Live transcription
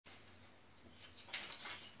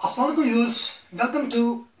Assalamualaikum viewers, welcome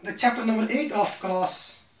to the chapter number 8 of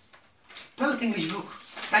class 12th English book,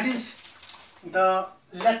 that is the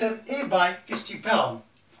letter A by Chinar-II.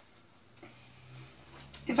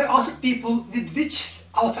 If I ask people with which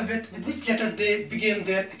alphabet, with which letter they begin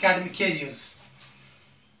their academic careers,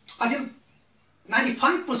 I feel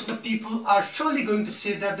 95% of people are surely going to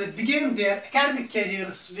say that they began their academic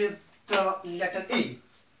careers with the letter A.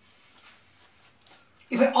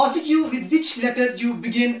 If I ask you with which letter you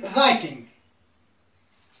begin writing,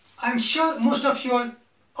 I am sure most of you are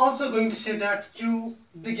also going to say that you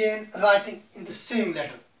began writing with the same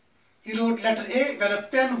letter. You wrote letter A when a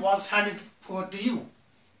pen was handed over to you.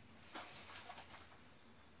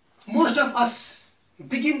 Most of us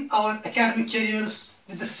begin our academic careers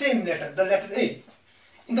with the same letter, the letter A.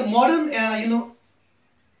 In the modern era,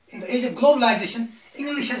 in the age of globalization,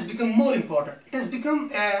 English has become more important. It has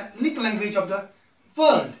become a linked language of the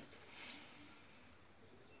world.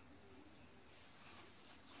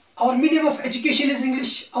 Our medium of education is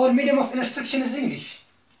English, our medium of instruction is English.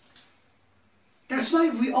 That's why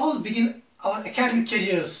we all begin our academic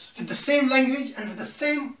careers with the same language and with the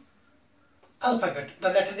same alphabet, the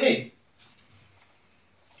letter A.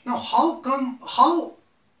 Now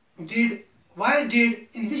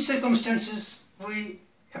in which circumstances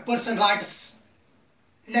a person writes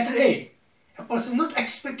letter A? A person is not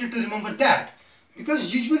expected to remember that,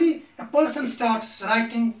 because usually a person starts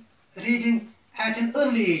writing, reading at an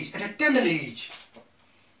early age, at a tender age.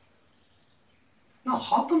 Now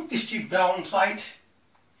how come Chinar-II write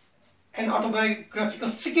an autobiographical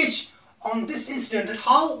sketch on this incident, that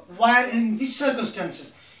how, where and in which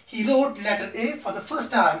circumstances he wrote letter A for the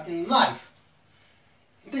first time in life?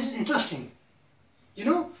 This is interesting.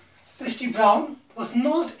 Chinar-II was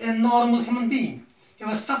not a normal human being. He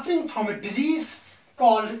was suffering from a disease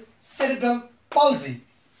called cerebral palsy.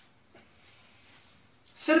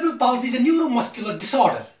 Cerebral palsy is a neuromuscular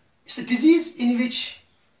disorder. It's a disease in which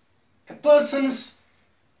a person's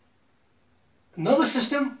nervous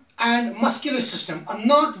system and muscular system are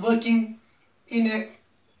not working in a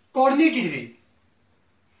coordinated way.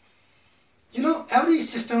 Every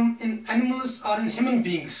system in animals or in human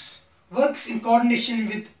beings works in coordination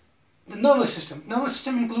with the nervous system. Nervous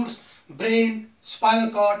system includes brain, spinal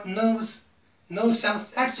cord, nerves, nerve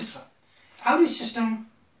cells, etc. Every system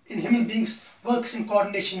in human beings works in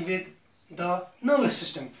coordination with the nervous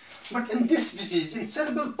system. But in this disease, in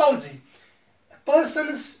cerebral palsy, a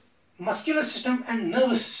person's muscular system and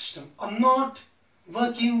nervous system are not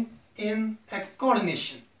working in a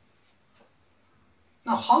coordination.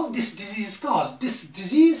 Now how this disease is caused? This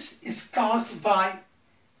disease is caused by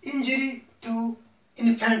injury to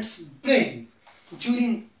infant's brain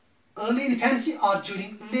during early infancy or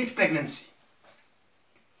during late pregnancy.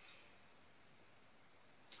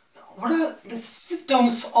 What are the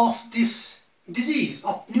symptoms of this disease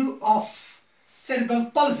of cerebral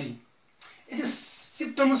palsy? Its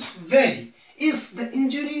symptoms vary. If the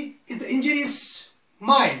injury is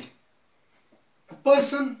mild, a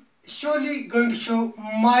person is surely going to show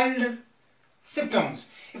mild symptoms.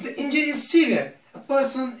 If the injury is severe, a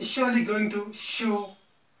person is surely going to show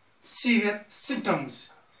severe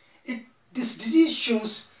symptoms. This disease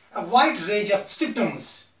shows a wide range of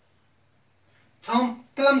symptoms, from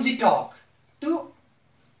clumsy talk to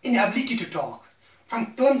inability to talk,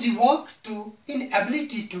 from clumsy walk to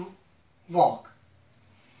inability to walk.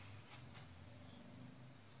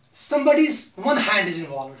 Somebody's one hand is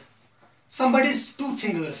involved, somebody's two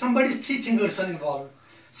fingers, somebody's three fingers are involved,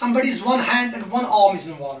 somebody's one hand and one arm is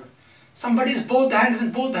involved, somebody's both hands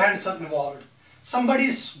and both hands are involved,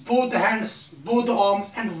 somebody's both hands, both the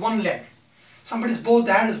arms and one leg, somebody's both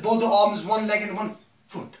hands, both the arms, one leg and one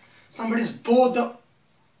foot, somebody's both the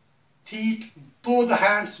feet, both the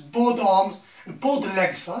hands, both the arms and both the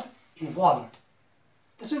legs are involved.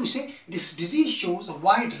 That's why we say this disease shows a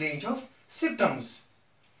wide range of symptoms.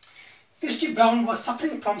 Chinar-II was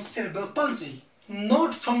suffering from cerebral palsy,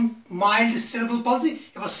 not from mild cerebral palsy.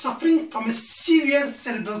 He was suffering from a severe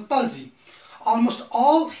cerebral palsy. Almost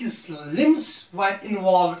all his limbs were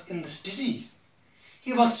involved in this disease.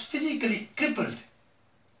 He was physically crippled.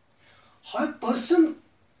 How a person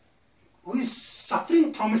who is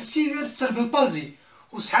suffering from a severe cerebral palsy,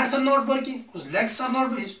 whose hands are not working, whose legs are not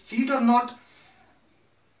working, his feet are not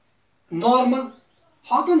normal,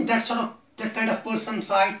 how come that kind of person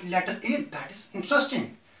write letter A? That is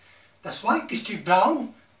interesting. That's why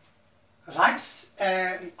Chinar-II writes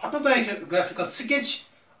an autobiographical sketch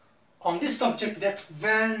on this subject, that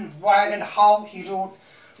when, where and how he wrote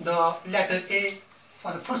the letter A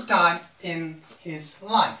for the first time in his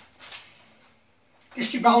life.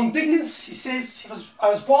 History Brown begins. He says, I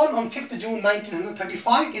was born on 5th June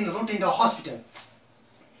 1935 in Rotinda Hospital.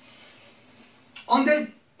 On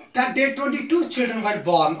that day, 22 children were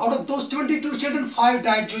born. Out of those 22 children, 5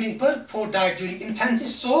 died during birth, 4 died during infancy.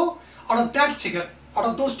 So, out of that figure, out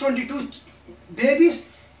of those 22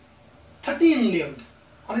 babies, 13 lived.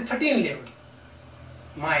 Only 13 lived.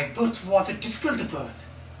 My birth was a difficult birth.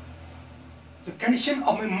 The condition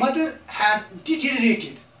of my mother had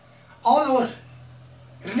deteriorated. All our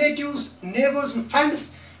relatives, neighbors and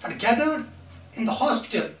friends had gathered in the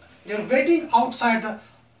hospital. They were waiting outside the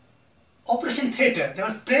operation theatre. They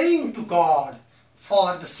were praying to God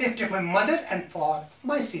for the safety of my mother and for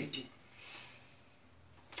my safety.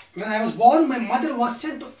 When I was born, my mother was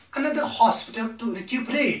sent to another hospital to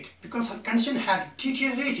recuperate because her condition had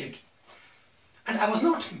deteriorated. And I was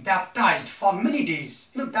not baptized for many days.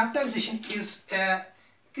 You know, baptization is a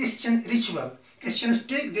Christian ritual. Christians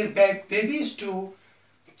take their babies to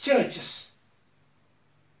churches.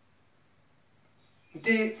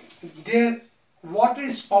 Their water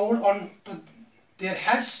is poured onto their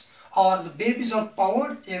heads, or the babies are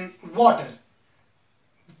poured in water.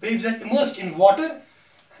 Babies are immersed in water.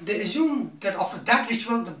 They assume that after that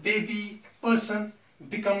ritual, the baby person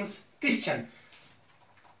becomes Christian.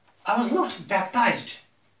 I was not baptized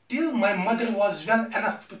till my mother was well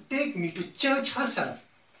enough to take me to church herself.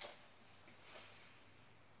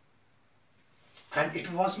 And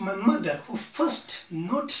it was my mother who first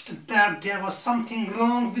noticed that there was something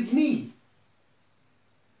wrong with me.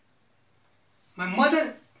 My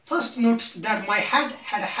mother first noticed that my head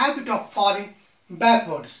had a habit of falling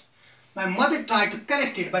backwards. My mother tried to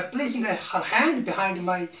correct it by placing her hand behind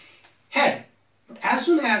my head. But as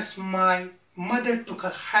soon as my mother took her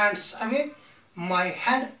hands away, my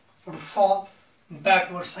head would fall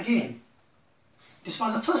backwards again. This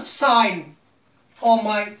was the first sign for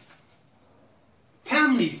my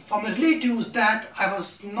family, for my relatives, that I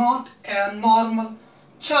was not a normal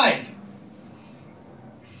child.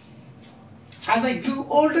 As I grew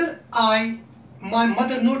older, my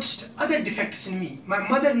mother noticed other defects in me. My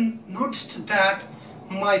mother noticed that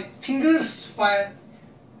my fingers were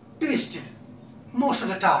twisted most of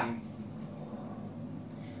the time.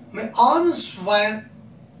 My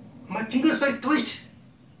fingers were twisted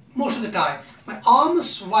most of the time. My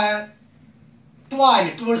arms were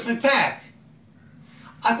twined towards my back.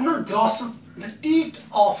 I could not grasp the teeth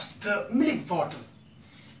of the milk bottle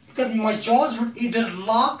because my jaws would either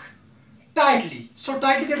lock tightly, so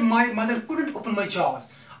tightly that my mother couldn't open my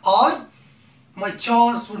jaws, or my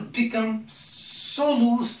jaws would become so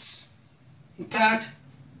loose that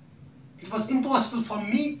it was impossible for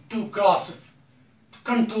me to grasp, to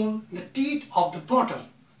control the teeth of the bottle.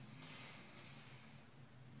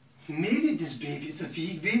 Maybe this baby is a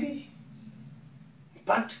weak baby,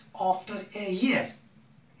 but after a year,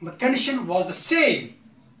 my condition was the same.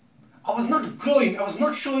 I was not growing, I was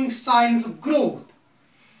not showing signs of growth.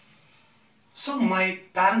 So my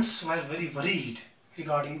parents were very worried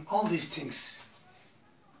regarding all these things.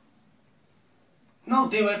 Now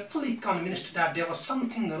they were fully convinced that there was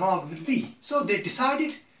something wrong with me. So they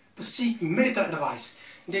decided to seek medical advice.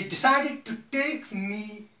 They decided to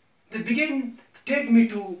they began to take me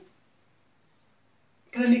to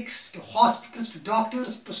clinics, to hospitals, to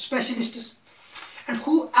doctors, to specialists. And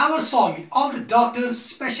whoever saw me, all the doctors,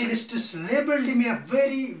 specialists labeled me a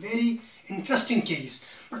very, very interesting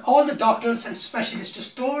case. But all the doctors and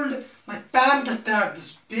specialists told my parents that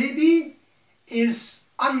this baby is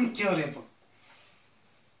uncurable.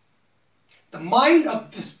 The mind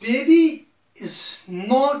of this baby is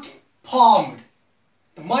not formed.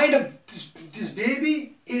 The mind of this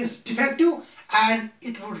baby is defective and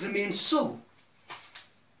it would remain so.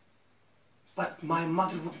 But my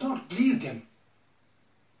mother would not believe them.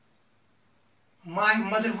 My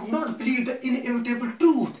mother would not believe the inevitable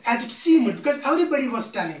truth as it seemed, because everybody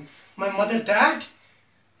was telling my mother that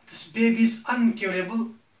this baby is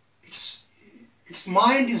uncurable, its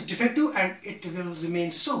mind is defective and it will remain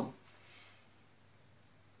so.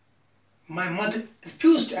 My mother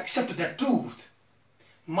refused to accept that truth.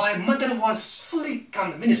 My mother was fully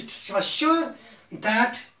convinced. She was sure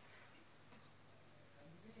that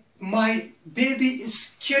my baby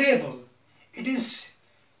is curable. It is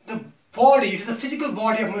the body, it is the physical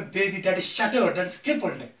body of my baby that is shattered, that is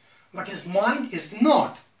crippled, but his mind is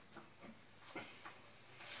not.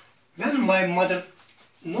 When my mother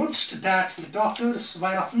noticed that the doctors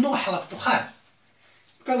were of no help to her,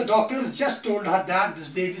 because the doctors just told her that this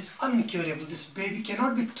baby is uncurable, this baby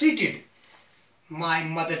cannot be treated, my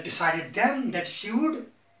mother decided then that she would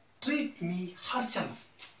treat me herself.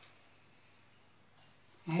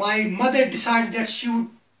 My mother decided that she would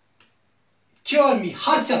cure me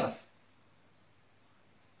herself.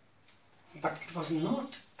 But it was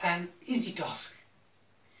not an easy task.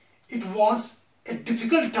 It was a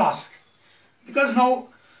difficult task, because now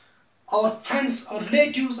our friends, our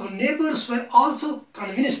relatives, our neighbors were also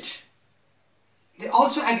convinced. They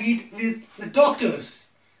also agreed with the doctors.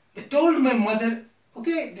 They told my mother,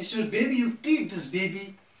 okay, this is your baby, you treat this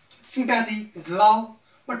baby with sympathy, with love,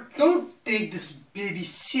 but don't take this baby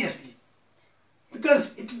seriously,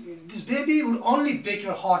 because this baby would only break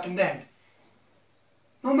your heart in the end.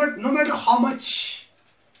 No matter how much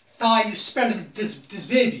time you spend with this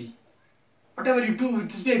baby, whatever you do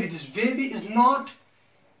with this baby is not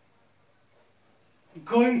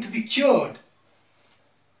going to be cured.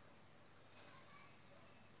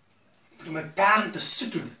 But my parents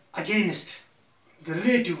stood against the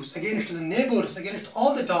relatives, against the neighbors, against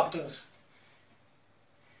all the doctors.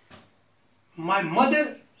 My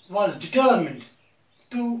mother was determined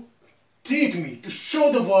to treat me, to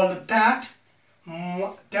show the world that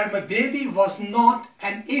my baby was not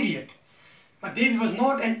an idiot. My baby was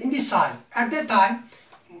not an imbecile. At that time,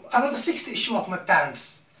 I was the sixth issue of my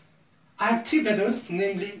parents. I had three brothers,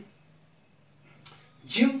 namely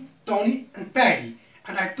Jim, Tony and Paddy.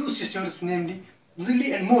 And I had two sisters, namely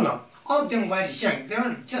Lily and Mona. All of them were young. They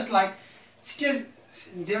were just like steps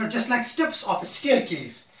of a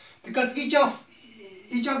staircase, because each of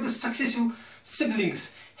the successive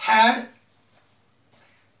siblings had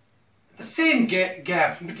the same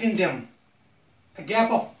gap between them, a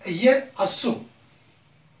gap of a year or so.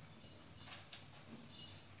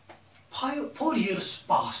 4 years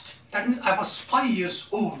passed. That means I was 5 years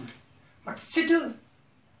old, but still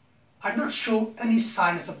I did not show any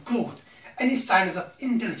signs of growth, any signs of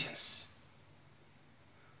intelligence.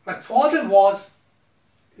 My father was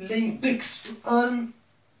laying bricks to earn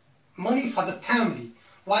money for the family,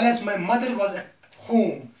 whereas my mother was at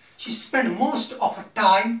home. She spent most of her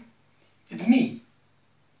time with me.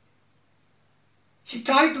 She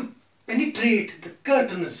tried to penetrate the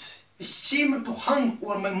curtains which seemed to hang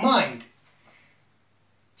over my mind.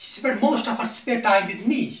 She spent most of her spare time with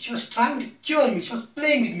me. She was trying to cure me. She was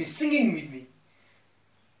playing with me, singing with me.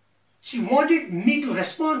 She wanted me to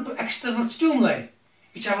respond to external stimuli,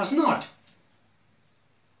 which I was not.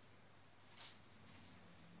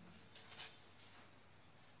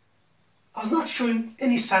 I was not showing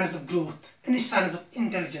any signs of growth, any signs of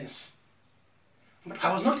intelligence. But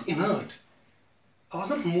I was not inert. I was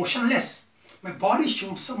not motionless. My body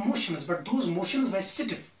showed some motions, but those motions were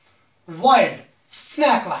stiff, wild,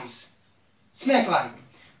 snake-like.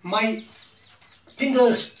 My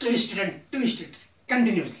fingers twisted and twisted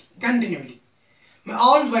continually. My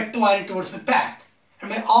arms were twirling towards my back, and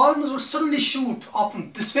my arms would suddenly shoot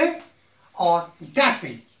often this way or that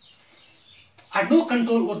way. I had no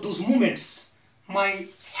control over those movements. My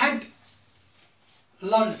head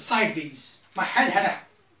lolled sideways. My head had a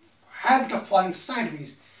habit of falling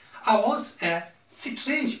sideways. I was a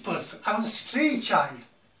strange person. I was a strange child.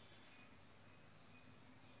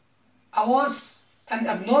 I was an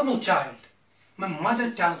abnormal child. My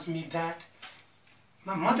mother tells me,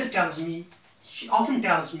 she often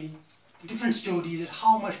tells me different stories of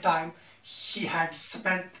how much time she had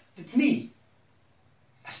spent with me.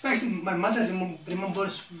 Especially my mother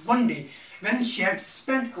remembers one day when she had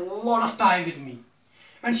spent a lot of time with me,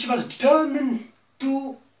 and she was determined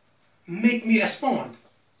to make me respond.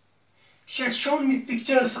 She had shown me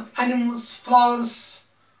pictures of animals, flowers,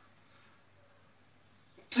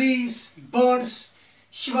 trees, birds.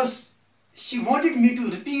 She wanted me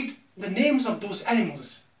to repeat the names of those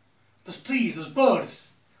animals, those trees, those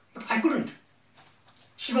birds, but I couldn't.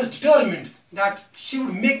 She was determined that she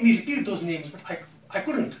would make me repeat those names, but I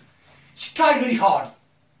couldn't. She tried very hard.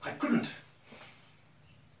 I couldn't.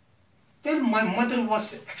 Then my mother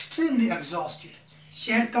was extremely exhausted.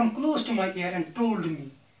 She had come close to my ear and told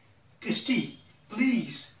me, "Christy,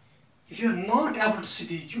 please, if you are not able to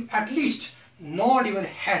speak, you at least nod your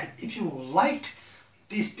head if you liked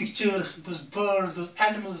these pictures, those birds, those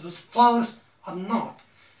animals, those flowers or not."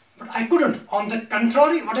 But I couldn't. On the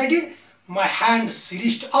contrary, what I did, my hands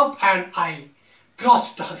reached up and I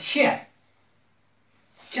grasped her hair.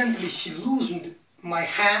 Gently she loosened my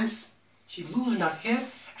hands, she loosened her hair,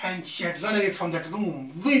 and she had run away from that room,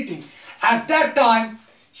 weeping. At that time,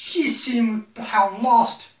 she seemed to have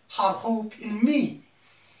lost her hope in me.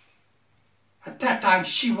 At that time,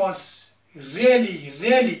 she was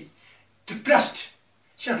really depressed.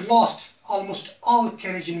 She had lost almost all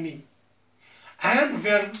courage in me. And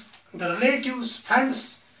when the relatives,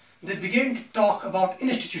 friends, they began to talk about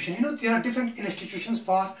institution. You know, there are different institutions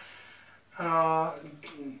for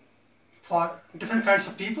different kinds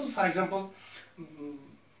of people. For example,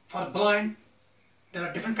 for blind, There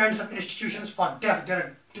are different kinds of institutions for deaf. There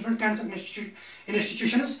are different kinds of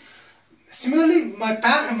institutions. Similarly, my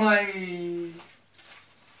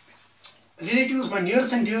relatives, my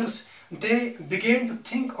nears and dears, they began to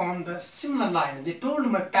think on the similar lines. They told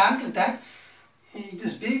my parents that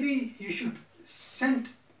this baby, you should send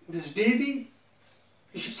this baby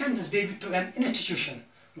to an institution.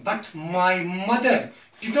 But my mother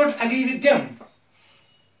did not agree with them.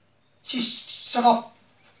 She sort of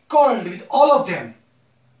quarreled with all of them.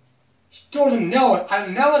 She told them, never, I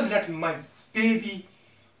will never let my baby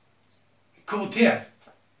go there.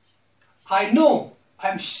 I know, I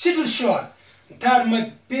am still sure that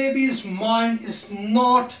my baby's mind is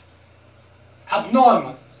not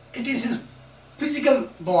abnormal. It is his physical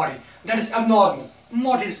body that is abnormal,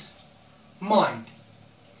 not his mind.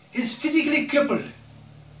 He is physically crippled,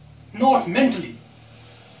 not mentally.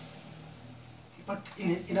 But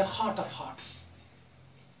in her heart of hearts,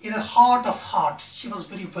 she was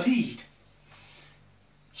very worried.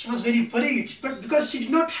 She was very worried, but because she did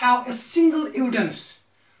not have a single evidence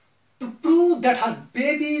to prove that her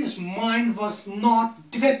baby's mind was not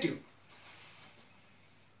defective.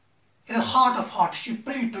 In her heart of hearts, she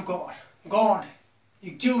prayed to God, God,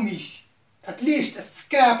 you give me at least a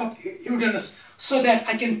scrap of evidence so that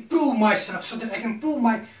I can prove myself, so that I can prove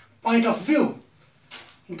my point of view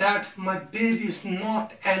that my baby is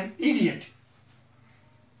not an idiot.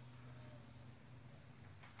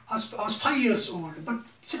 I was 5 years old, but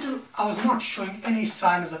still I was not showing any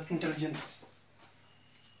signs of intelligence.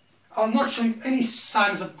 I was not showing any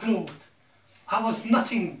signs of growth. I was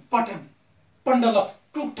nothing but a bundle of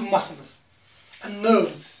crooked muscles and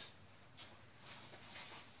nerves.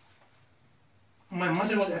 My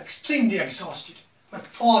mother was extremely exhausted. My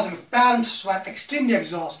father, my parents were extremely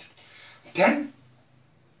exhausted. Then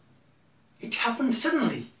it happened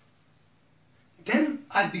suddenly. Then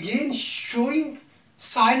I began showing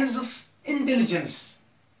signs of intelligence,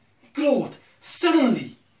 growth,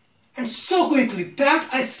 suddenly and so quickly that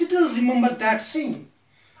I still remember that scene.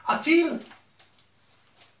 I feel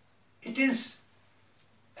it is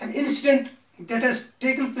an incident that has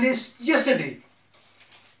taken place yesterday.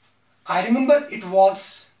 I remember it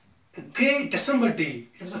was a grey December day.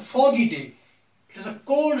 It was a foggy day. It was a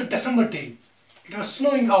cold December day. It was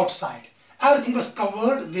snowing outside. Everything was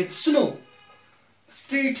covered with snow. The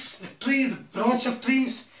streets, the trees, the branch of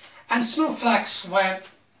trees, and snowflakes were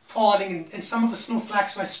falling, and some of the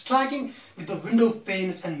snowflakes were striking with the window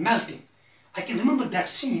panes and melting. I can remember that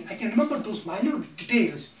scene. I can remember those minute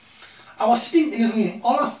details. I was sitting in a room.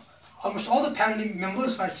 Almost all the family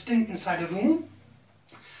members were sitting inside a room.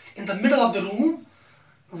 In the middle of the room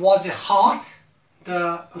was a hearth.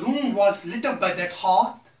 The room was lit up by that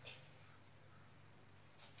hearth.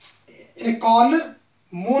 In a corner,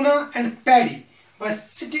 Mona and Paddy were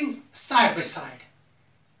sitting side by side,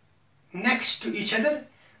 next to each other.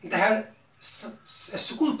 They had some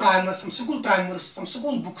school primers, some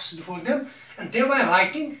school books before them, and they were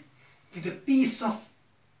writing with a piece of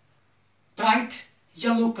bright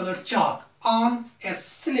yellow colored chalk on a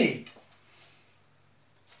slate.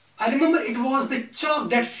 I remember it was the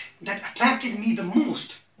chalk that attracted me the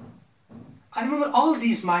most. I remember all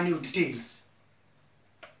these minute details.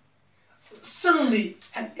 Suddenly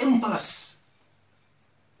an impulse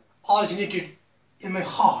originated in my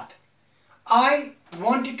heart. I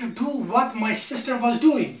wanted to do what my sister was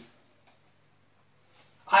doing.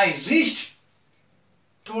 I reached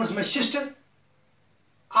towards my sister.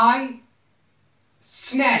 I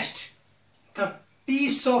snatched the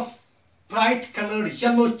piece of bright colored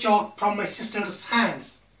yellow chalk from my sister's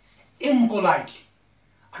hands impolitely.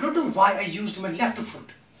 I don't know why I used my left foot.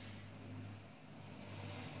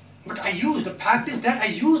 But the fact is that I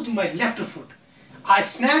used my left foot. I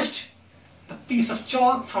snatched the piece of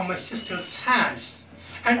chalk from my sister's hands,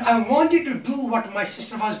 and I wanted to do what my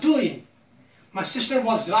sister was doing. My sister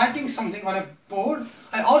was writing something on a board.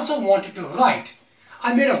 I also wanted to write.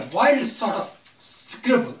 I made a wild sort of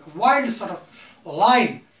scribble, a wild sort of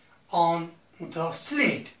line on the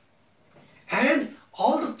slate. And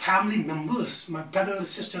all the family members, my brother,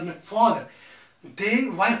 sister, my father, they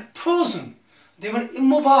were frozen. They were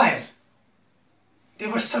immobile. They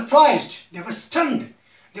were surprised. They were stunned.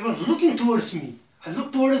 They were looking towards me. I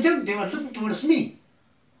looked towards them. They were looking towards me.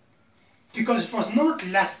 Because it was not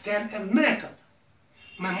less than a miracle.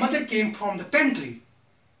 My mother came from the pantry.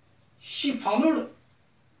 She followed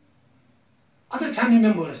other family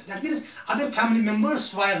members. That means other family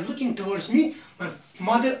members were looking towards me. My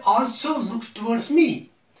mother also looked towards me.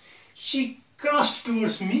 She crossed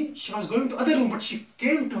towards me. She was going to other room, but she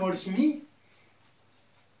came towards me.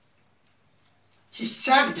 She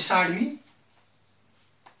sat beside me.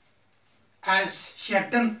 as she had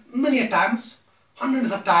done many a times,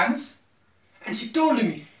 hundreds of times, and she told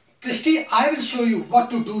me, Christy, I will show you what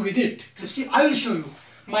to do with it. Christy, I will show you.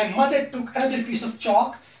 My mother took another piece of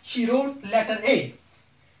chalk. She wrote letter A.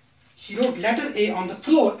 She wrote letter A on the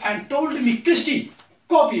floor and told me, Christy,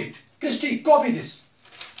 copy it. Christy, copy this.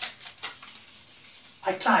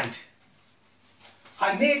 I tried.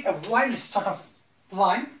 I made a wild sort of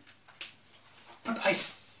line, but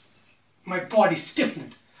my body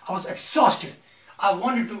stiffened. I was exhausted. I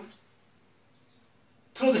wanted to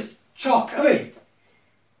throw the chalk away.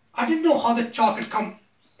 I didn't know how the chalk had come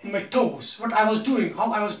in my toes, what I was doing,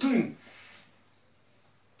 how I was doing.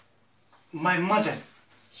 My mother,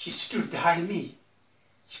 she stood behind me.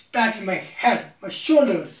 She patted my head, my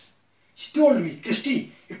shoulders. She told me,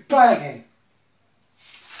 Christy, you try again.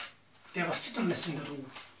 There was stillness in the room.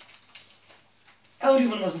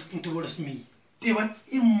 Everyone was looking towards me. They were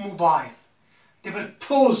immobile. They were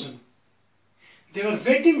frozen. They were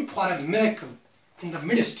waiting for a miracle in the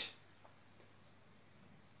midst.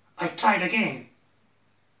 I tried again.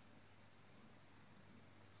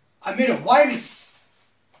 I made a wild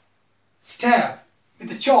stab with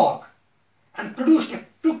the chalk and produced a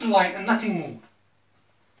crooked line and nothing moved.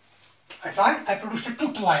 I tried, I produced a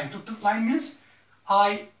crooked line. Crooked line means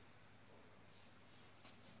I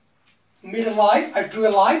made a line, I drew a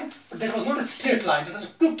line, but that was not a straight line, that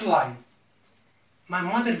was a crooked line. My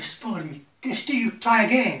mother whispered me, Christy, you try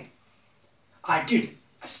again. I did.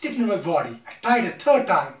 I stiffened my body. I tried a third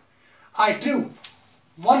time. I drew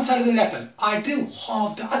one side of the letter. I drew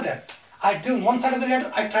half the other. I drew one side of the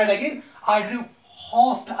letter. I tried again. I drew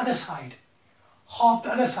half the other side. Half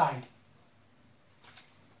the other side.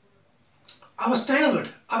 I was tired.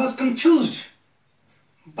 I was confused.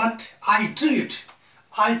 But I drew it.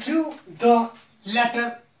 I drew the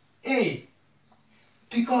letter A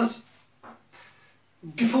because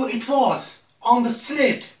before it was on the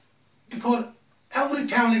slate, before every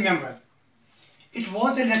family member, it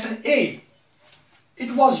was a letter A.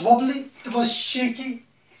 It was wobbly, it was shaky,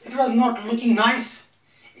 it was not looking nice.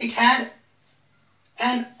 It had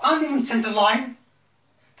an uneven center line.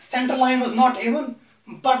 The center line was not even,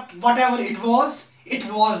 but whatever it was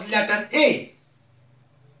letter A.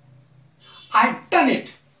 I had done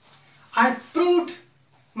it. I proved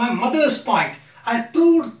my mother's point. I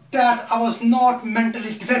proved that I was not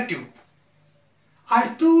mentally defective. I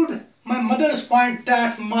proved my mother's point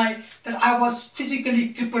that I was physically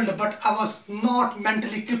crippled, but I was not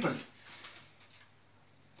mentally crippled.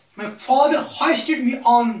 My father hoisted me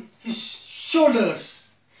on his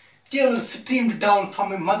shoulders. Tears streamed down from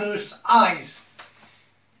my mother's eyes.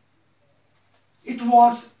 It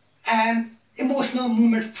was an emotional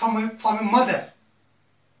moment for my mother,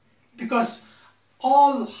 because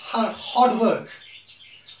all her hard work,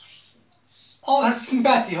 all her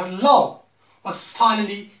sympathy, her love was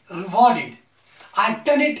finally rewarded. I had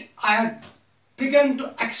done it. I had begun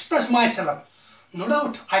to express myself. No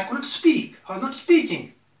doubt I couldn't speak. I was not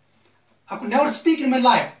speaking. I could never speak in my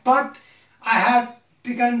life, but I had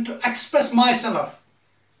begun to express myself.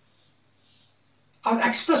 I would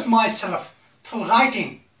express myself through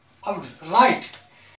writing. I would write.